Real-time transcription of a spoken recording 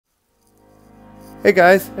Hey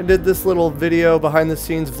guys, I did this little video behind the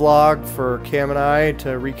scenes vlog for Cam and I to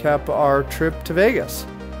recap our trip to Vegas.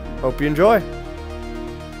 Hope you enjoy.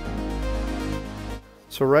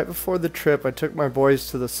 So right before the trip, I took my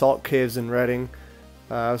boys to the salt caves in Redding.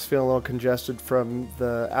 I was feeling a little congested from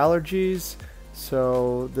the allergies,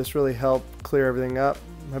 so this really helped clear everything up.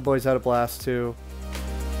 My boys had a blast too.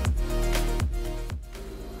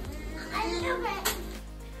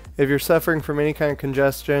 If you're suffering from any kind of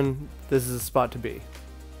congestion, this is the spot to be.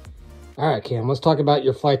 All right, Cam, let's talk about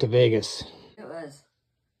your flight to Vegas. It was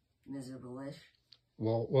miserable-ish.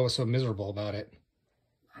 Well, what was so miserable about it?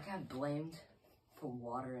 I got blamed for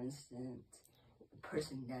water incident. The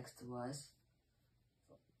person next to us.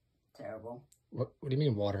 Terrible. What do you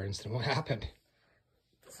mean water incident? What happened?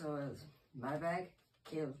 So it was my bag,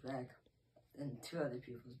 Caleb's bag, and two other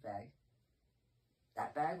people's bag.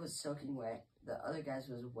 That bag was soaking wet. The other guy's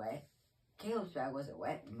was wet. Caleb's bag wasn't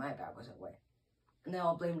wet, and my bag wasn't wet. And they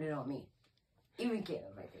all blamed it on me. Even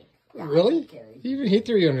Caleb, I think. Yeah, really? Caleb. Even he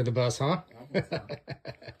threw you under the bus, huh? Yeah, I think so.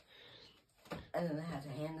 And then they had to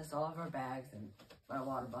hand us all of our bags and my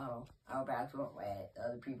water bottle. Our bags weren't wet. The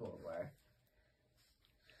other people were.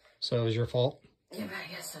 So it was your fault? Yeah, but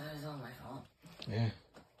I guess it was all my fault. Yeah.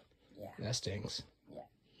 Yeah. That stinks. Yeah.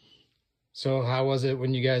 So how was it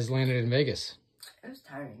when you guys landed in Vegas? It was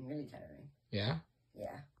tiring, really tiring. Yeah?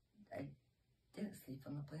 Yeah. I didn't sleep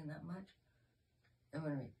on the plane that much. And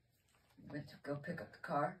when we went to go pick up the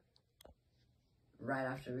car, right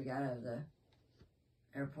after we got out of the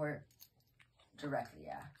airport, directly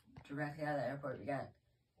out of the airport, we got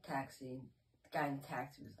a taxi. The guy in the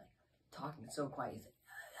taxi was like talking so quiet. He's like,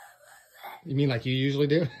 You mean like you usually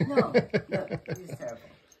do? no, it was terrible.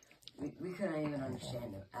 We couldn't even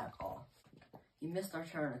understand him at all. He missed our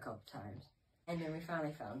turn a couple times. And then we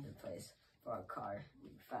finally found the place for our car.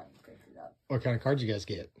 We finally picked it up. What kind of car did you guys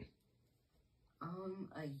get?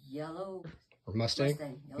 A yellow Or Mustang?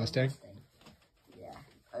 Yellow Mustang? Yeah,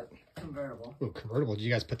 a convertible. Oh, convertible. Did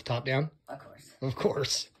you guys put the top down? Of course. Of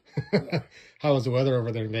course. Yeah. How was the weather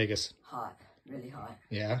over there in Vegas? Hot, really hot.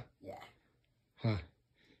 Yeah? Yeah. Huh.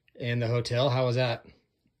 And the hotel, how was that?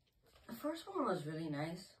 The first one was really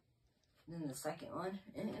nice. And then the second one,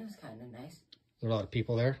 it was kind of nice. There were a lot of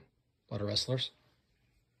people there? A lot of wrestlers?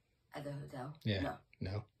 At the hotel? Yeah.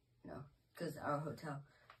 No. Because our hotel,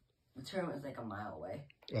 the tournament was like a mile away.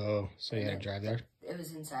 Oh, so you had to drive there? It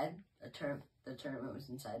was inside. The tournament was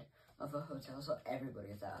inside of a hotel, so everybody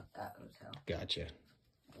was at that hotel. Gotcha.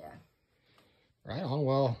 Yeah. Right on.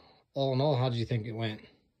 Well, all in all, how did you think it went?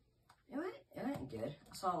 It went good.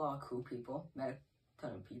 I saw a lot of cool people. Met a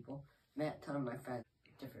ton of people. Met a ton of my friends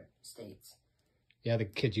from different states. Yeah, the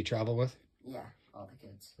kids you travel with? Yeah, all the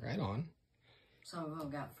kids. Right on. Some of them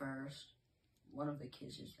got first. One of the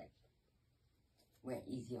kids just like went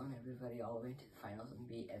easy on everybody all the way to the finals and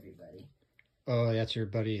beat everybody. Oh, that's your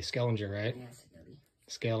buddy Skellinger, right? Yeah, Skelly.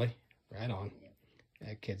 Skelly? Right on. Yeah.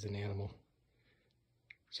 That kid's an animal.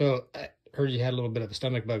 So, I heard you had a little bit of a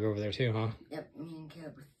stomach bug over there too, huh? Yep, me and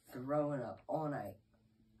Caleb were throwing up all night.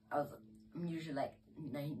 I'm usually like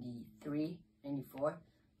 93, 94.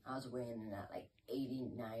 I was weighing in at like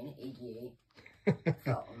 89, 88. It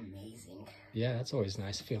felt amazing. Yeah, that's always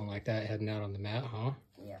nice feeling like that, heading out on the mat, huh?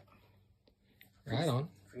 Yeah. Right on.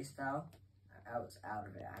 Freestyle, I was out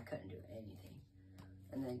of it. I couldn't do anything.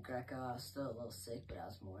 And then Greco, I was still a little sick, but I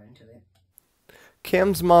was more into it.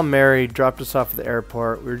 Cam's mom Mary dropped us off at the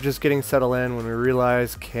airport. We were just getting settled in when we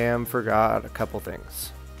realized Cam forgot a couple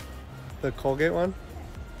things. The Colgate one?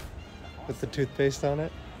 With the toothpaste on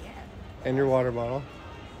it? Yeah. And your water bottle.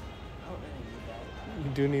 I don't really need that.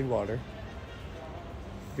 You do need water.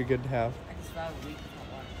 Be good to have. I can survive a week without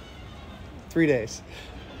water. 3 days.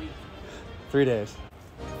 A week. 3 days.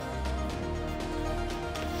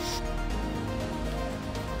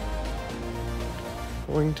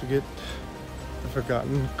 Going to get the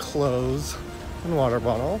forgotten clothes and water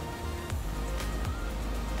bottle.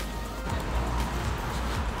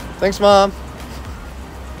 Thanks, Mom.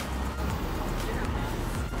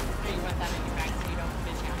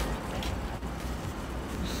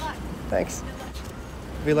 Thanks.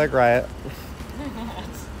 Be like Riot.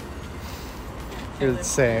 You're the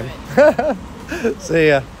same. See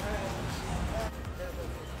ya.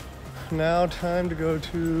 Now time to go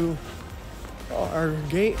to our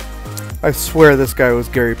gate. I swear this guy was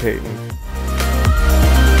Gary Payton. Don't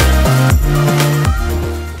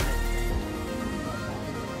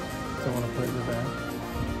want to put it in the bag.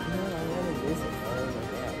 No, I'm gonna lose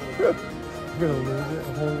it. You're gonna lose it.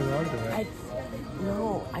 I'm holding on to it.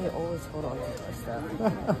 No, I always hold on to my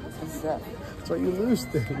stuff. That's why you lose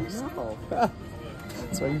things. No.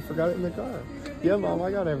 That's why you forgot it in the car. Yeah, Mom,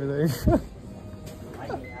 I got everything.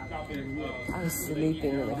 I was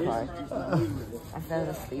sleeping in the car. I fell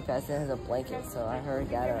asleep as it has a blanket, so I heard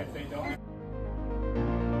got up.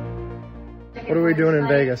 What are we doing in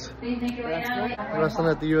Vegas? Wrestling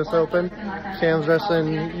at the U.S. Open. Camm's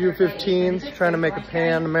wrestling U15s, trying to make a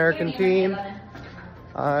Pan-American team.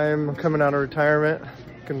 I'm coming out of retirement.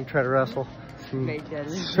 Gonna try to wrestle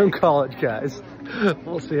some college guys.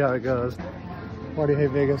 We'll see how it goes. Why do you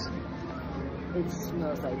hate Vegas? It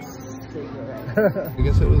smells like cigarettes. I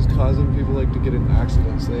guess it was causing people like to get in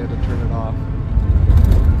accidents, so they had to turn it off.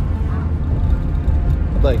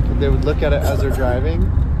 Like they would look at it as they're driving,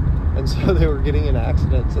 and so they were getting in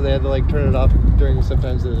accidents, so they had to like turn it off during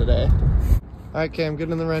sometimes of the day. All right, Cam, get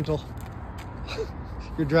in the rental.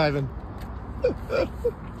 You're driving.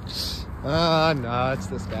 No, it's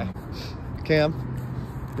this guy. Cam,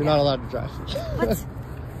 you're not allowed to drive. What?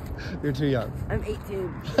 You're too young. I'm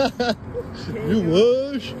 18. You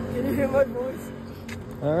wish. Can you hear my voice?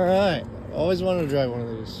 All right. Always wanted to drive one of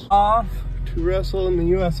these. Off to wrestle in the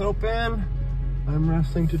U.S. Open. I'm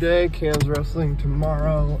wrestling today. Cam's wrestling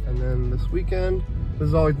tomorrow, and then this weekend. This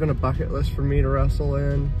has always been a bucket list for me to wrestle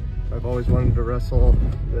in. I've always wanted to wrestle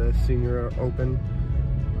the Senior Open.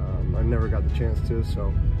 I never got the chance to,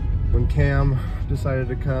 so when Cam decided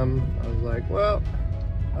to come, I was like, well,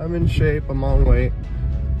 I'm in shape, I'm on weight.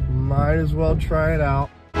 Might as well try it out.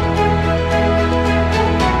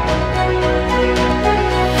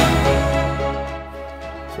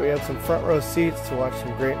 So we had some front row seats to watch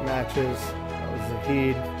some great matches. That was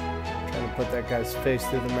Zahid, trying to put that guy's face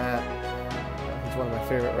through the mat. He's one of my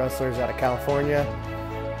favorite wrestlers out of California.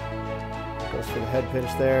 Goes for the head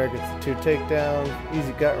pinch there, gets the 2 takedowns,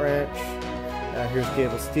 easy gut wrench. Here's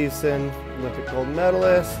Gable Steveson, Olympic gold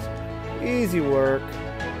medalist. Easy work.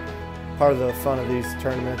 Part of the fun of these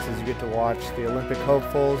tournaments is you get to watch the Olympic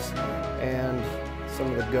hopefuls and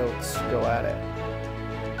some of the GOATs go at it.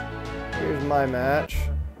 Here's my match.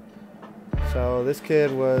 So this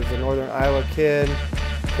kid was a Northern Iowa kid,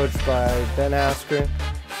 coached by Ben Askren.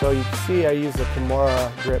 So you can see I use the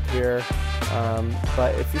Kimura grip here.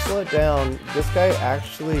 But if you slow it down, this guy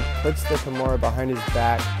actually puts the Kimura behind his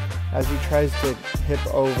back as he tries to hip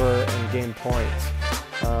over and gain points.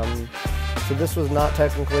 So this was not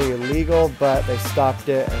technically illegal, but they stopped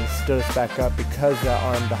it and stood us back up because that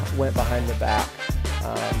arm went behind the back.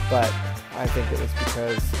 But I think it was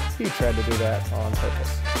because he tried to do that on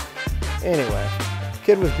purpose. Anyway,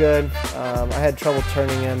 kid was good. I had trouble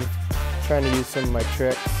turning him, trying to use some of my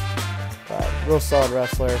tricks. But real solid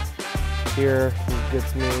wrestler. Here he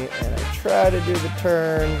gets me, and I try to do the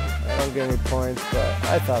turn. I don't get any points, but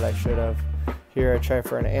I thought I should have. Here I try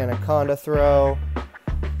for an anaconda throw.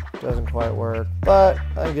 Doesn't quite work, but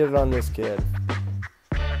I get it on this kid.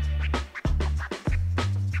 I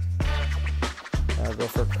go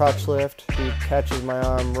for a crotch lift. He catches my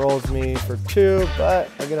arm, rolls me for 2, but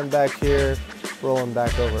I get him back here, roll him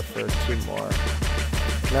back over for 2 more.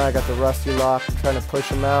 Now I got the rusty lock. I'm trying to push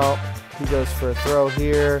him out. He goes for a throw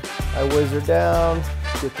here. I whiz her down,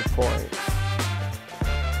 get the points.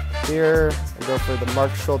 Here, I go for the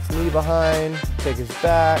Mark Schultz knee behind, take his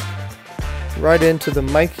back, right into the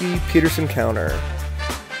Mikey Peterson counter.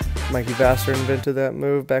 Mikey Vassar invented that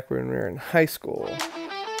move back when we were in high school.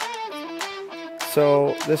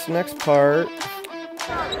 So this next part,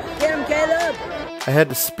 Get him, Caleb! I had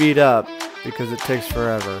to speed up because it takes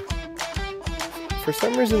forever. For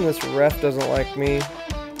some reason this ref doesn't like me,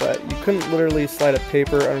 but you couldn't literally slide a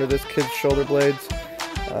paper under this kid's shoulder blades.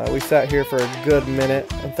 We sat here for a good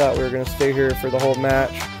minute and thought we were going to stay here for the whole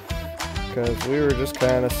match because we were just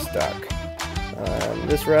kind of stuck.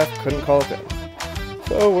 This ref couldn't call it in.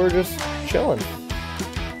 So we're just chilling.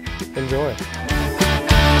 Enjoy.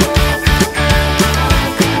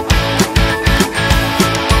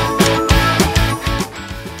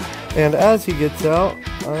 And as he gets out,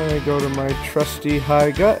 I go to my trusty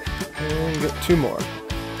high gut and get 2 more.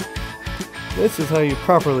 This is how you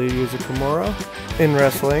properly use a Kimura in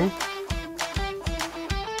wrestling.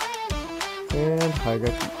 And high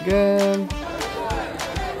gut again.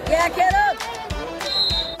 Yeah, get up!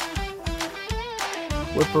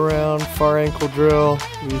 Whip around, far ankle drill.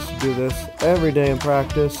 We used to do this every day in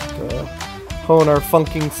practice to hone our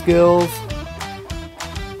funking skills.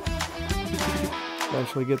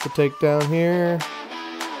 Eventually get the takedown here.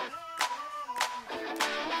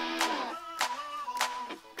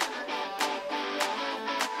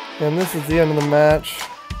 And this is the end of the match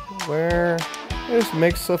where I just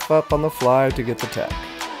make stuff up on the fly to get the tech.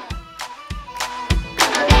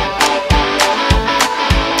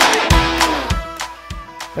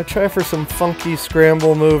 I try for some funky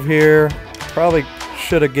scramble move here. Probably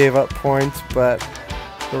should have gave up points, but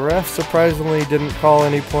The ref surprisingly didn't call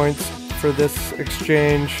any points for this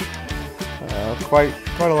exchange. Quite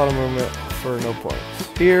a lot of movement for no points.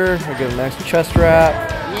 Here, I get a nice chest wrap.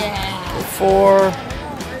 Yeah. For 4.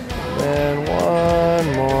 And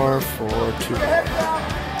one more for 2 more.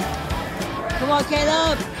 Come on,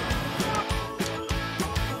 Caleb.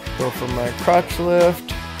 Go for my crotch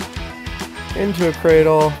lift into a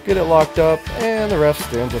cradle, get it locked up, and the ref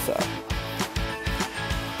stands us up.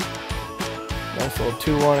 Nice little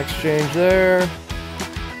 2-1 exchange there.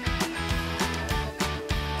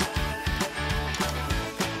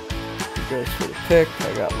 He goes for the pick.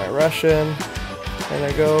 I got my Russian, and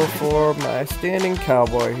I go for my standing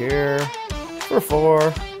cowboy here for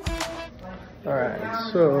 4.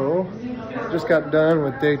 Alright, so just got done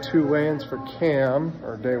with day 2 weigh-ins for Camm,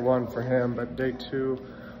 or day 1 for him, but day 2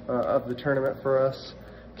 of the tournament for us.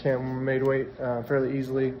 Camm made weight fairly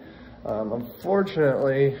easily.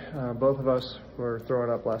 Unfortunately, both of us were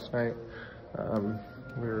throwing up last night.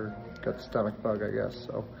 We got the stomach bug, I guess,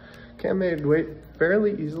 so Camm made weight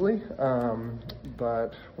fairly easily,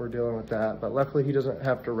 but we're dealing with that. But luckily he doesn't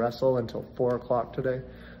have to wrestle until 4 o'clock today.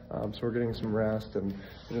 So we're getting some rest, and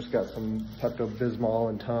we just got some Pepto-Bismol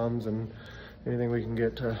and Tums and anything we can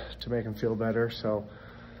get to make him feel better. So,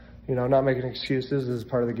 you know, not making excuses is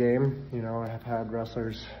part of the game. You know, I have had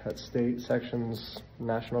wrestlers at state, sections,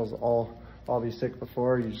 nationals all be sick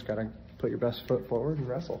before. You just gotta put your best foot forward and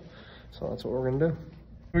wrestle. So that's what we're gonna do.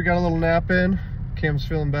 We got a little nap in. Cam's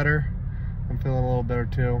feeling better. I'm feeling a little better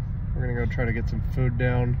too. We're gonna go try to get some food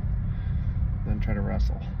down, then try to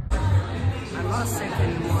wrestle. I'm not sick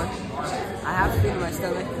anymore. I have food in my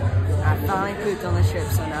stomach. I finally pooped on the trip,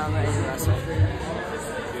 so now I'm ready to wrestle.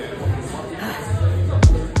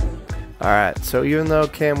 Alright, so even though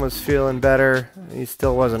Camm was feeling better, he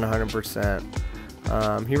still wasn't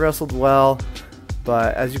 100%. He wrestled well,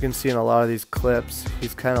 but as you can see in a lot of these clips,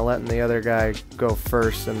 he's kind of letting the other guy go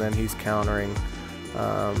first and then he's countering.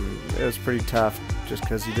 It was pretty tough just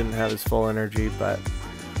because he didn't have his full energy, but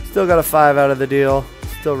still got a 5 out of the deal.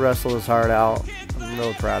 Still wrestled his heart out. I'm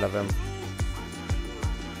really proud of him.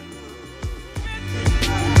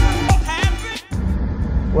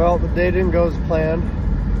 Well, the day didn't go as planned.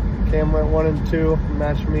 Camm went 1 and 2,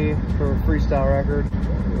 matched me for a freestyle record.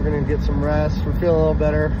 We're gonna get some rest. We're feeling a little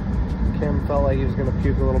better. Camm felt like he was gonna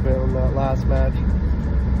puke a little bit in that last match.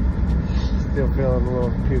 Still feeling a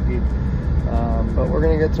little pukey. But we're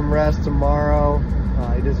gonna get some rest tomorrow.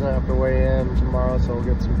 He doesn't have to weigh in tomorrow, so we'll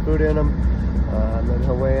get some food in him. And then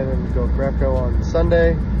he'll weigh in and go Greco on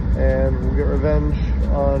Sunday, and we'll get revenge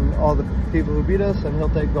on all the people who beat us, and he'll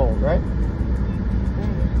take gold, right?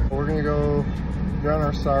 We're gonna go drown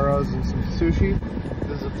our sorrows in some sushi.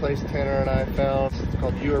 This is a place Tanner and I found. It's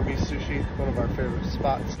called You or Me Sushi, one of our favorite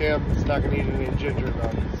spots. Cam is not gonna eat any ginger though,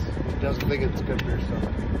 because he doesn't think it's good for your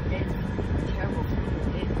stomach. It's terrible for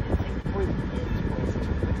you. It's poison.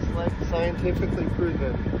 It's like scientifically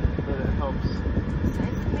proven that it helps.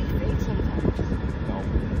 Science can make you big sometimes. No.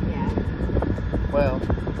 Yeah. Well,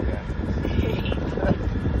 yeah.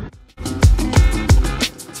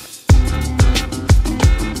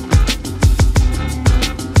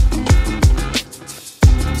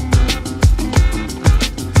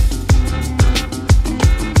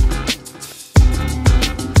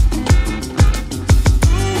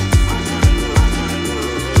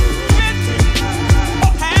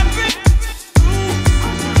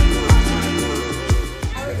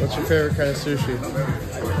 What's your favorite kind of sushi?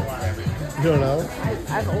 You don't know?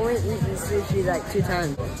 I've only eaten sushi like 2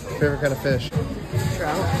 times. Favorite kind of fish?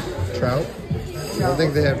 Trout. Trout? I don't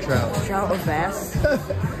think they have trout. Trout or bass.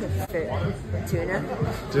 Tuna.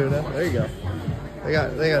 Tuna? There you go. They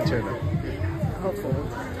got tuna. Hopefully.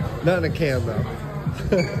 Not in a can though.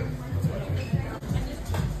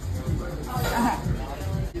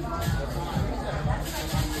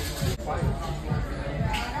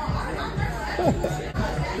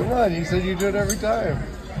 Come on, you said you do it every time.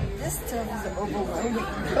 This stuff is overwhelming.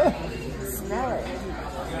 Smell it.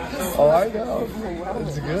 Oh, I know.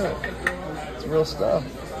 It's good. It's real stuff.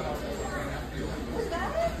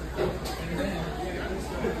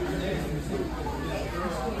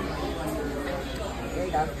 There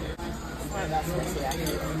you go. It's not that spicy,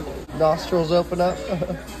 actually. Nostrils open up. Yeah.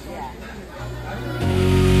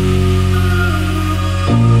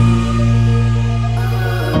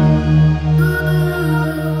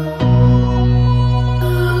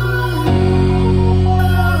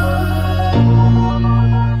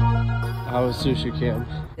 How was sushi, Camm?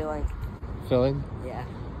 Feeling, Filling? yeah,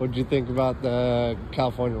 What did you think about the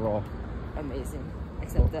California roll? amazing.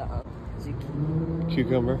 Except the zucchini.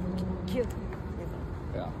 Cucumber? Cute.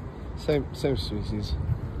 Yeah. Same species.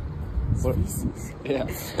 Species? Yeah.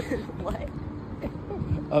 What?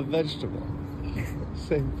 A vegetable.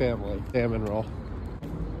 Same family. Salmon roll.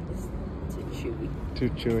 It's too chewy. Too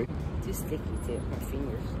chewy. Too sticky too. My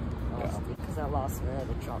fingers. Because I lost my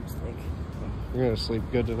other chopstick. You're gonna sleep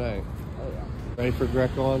good tonight. Oh yeah. Ready for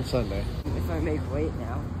Greco on Sunday. If I make weight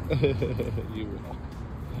now. You will.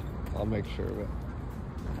 I'll make sure of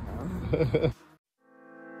it.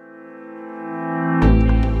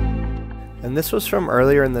 And this was from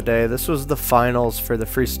earlier in the day. This was the finals for the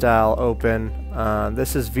Freestyle Open.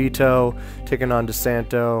 This is Vito taking on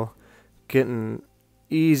DeSanto, getting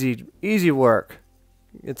easy work.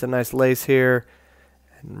 Gets a nice lace here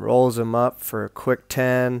and rolls him up for a quick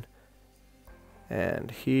 10.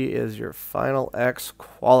 And he is your final X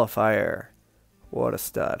qualifier. What a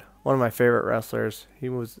stud. One of my favorite wrestlers. He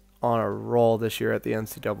was on a roll this year at the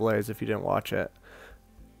NCAAs if you didn't watch it.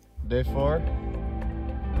 Day 4.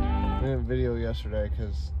 We didn't video yesterday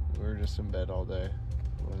because we were just in bed all day.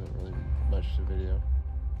 Wasn't really much to video.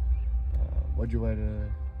 What'd you weigh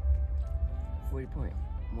today?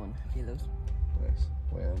 40.1 kilos. Nice.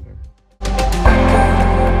 Way under.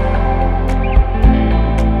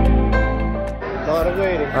 A lot of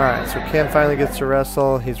waiting. Alright, so Camm finally gets to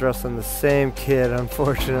wrestle. He's wrestling the same kid,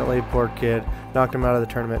 unfortunately. Poor kid. Knocked him out of the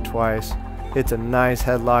tournament twice. Hits a nice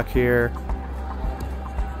headlock here.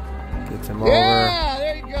 Gets him over.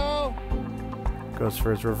 There you go. Goes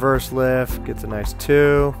for his reverse lift. Gets a nice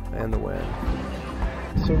 2 and the win.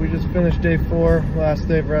 So we just finished day 4, last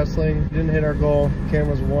day of wrestling. Didn't hit our goal. Camm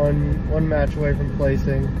was one match away from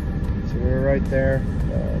placing. So we were right there.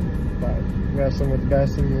 Wrestling with the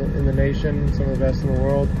best in the nation, some of the best in the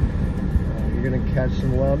world. You're going to catch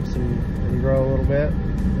some lumps and grow a little bit.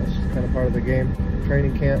 That's just kind of part of the game.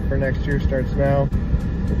 Training camp for next year starts now.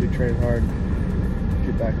 We'll be training hard.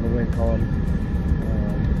 Get back in the win column.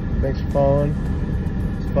 Thanks for following.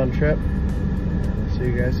 It's a fun trip. We'll see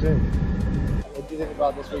you guys soon. What do you think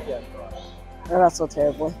about this weekend? Not so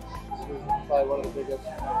terribly. This is probably one of the biggest,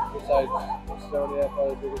 besides Estonia,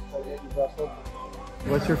 probably the biggest tournament you've wrestled.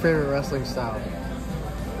 What's your favorite wrestling style?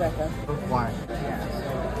 Greco. Why?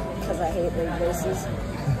 Because I hate leg races.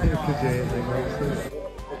 Because you hate leg races?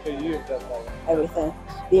 What could you have done better? Everything.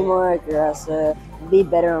 Be more aggressive. Be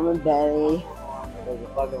better on my belly. Was it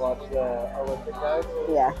fun to watch the Olympic guys?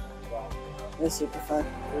 Yeah. It was super fun.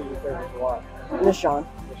 Who was your favorite to watch? Nishan.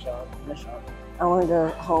 Nishan. I want to go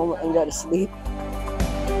home and go to sleep.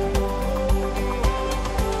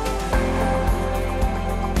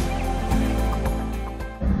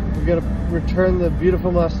 We gotta return the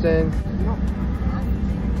beautiful Mustang. No.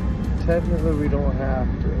 Technically, we don't have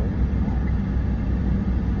to.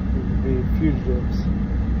 We could be fugitives.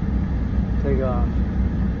 Take off.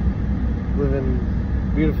 Live in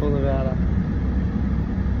beautiful Nevada.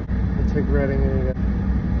 We'll take Redding any day.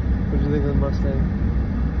 What did you think of the Mustang?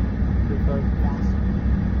 Pretty fun?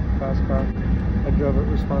 Fast car. I drove it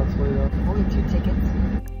responsibly though. Only 2 tickets.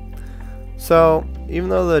 So, even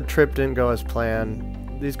though the trip didn't go as planned,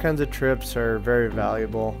 these kinds of trips are very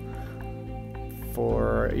valuable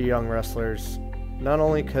for young wrestlers, not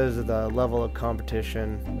only because of the level of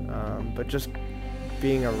competition, but just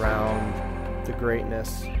being around the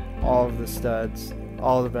greatness, all of the studs,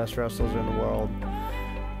 all the best wrestlers in the world.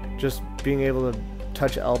 Just being able to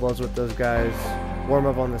touch elbows with those guys, warm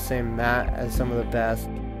up on the same mat as some of the best.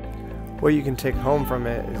 What you can take home from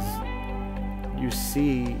it is you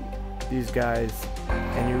see these guys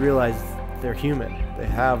and you realize they're human. They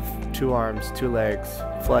have 2 arms, 2 legs,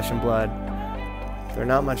 flesh and blood. They're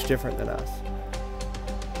not much different than us.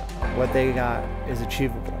 What they got is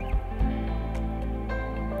achievable.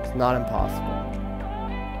 It's not impossible.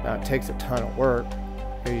 Now it takes a ton of work.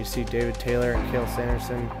 Here you see David Taylor and Cale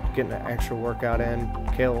Sanderson getting an extra workout in.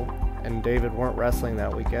 Cale and David weren't wrestling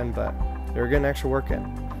that weekend, but they were getting extra work in.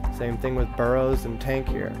 Same thing with Burroughs and Tank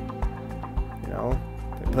here. You know,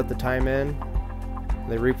 they put the time in,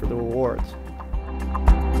 they reap the rewards.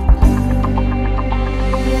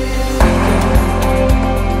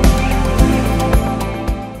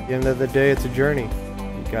 At the end of the day, it's a journey.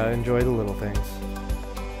 You gotta enjoy the little things.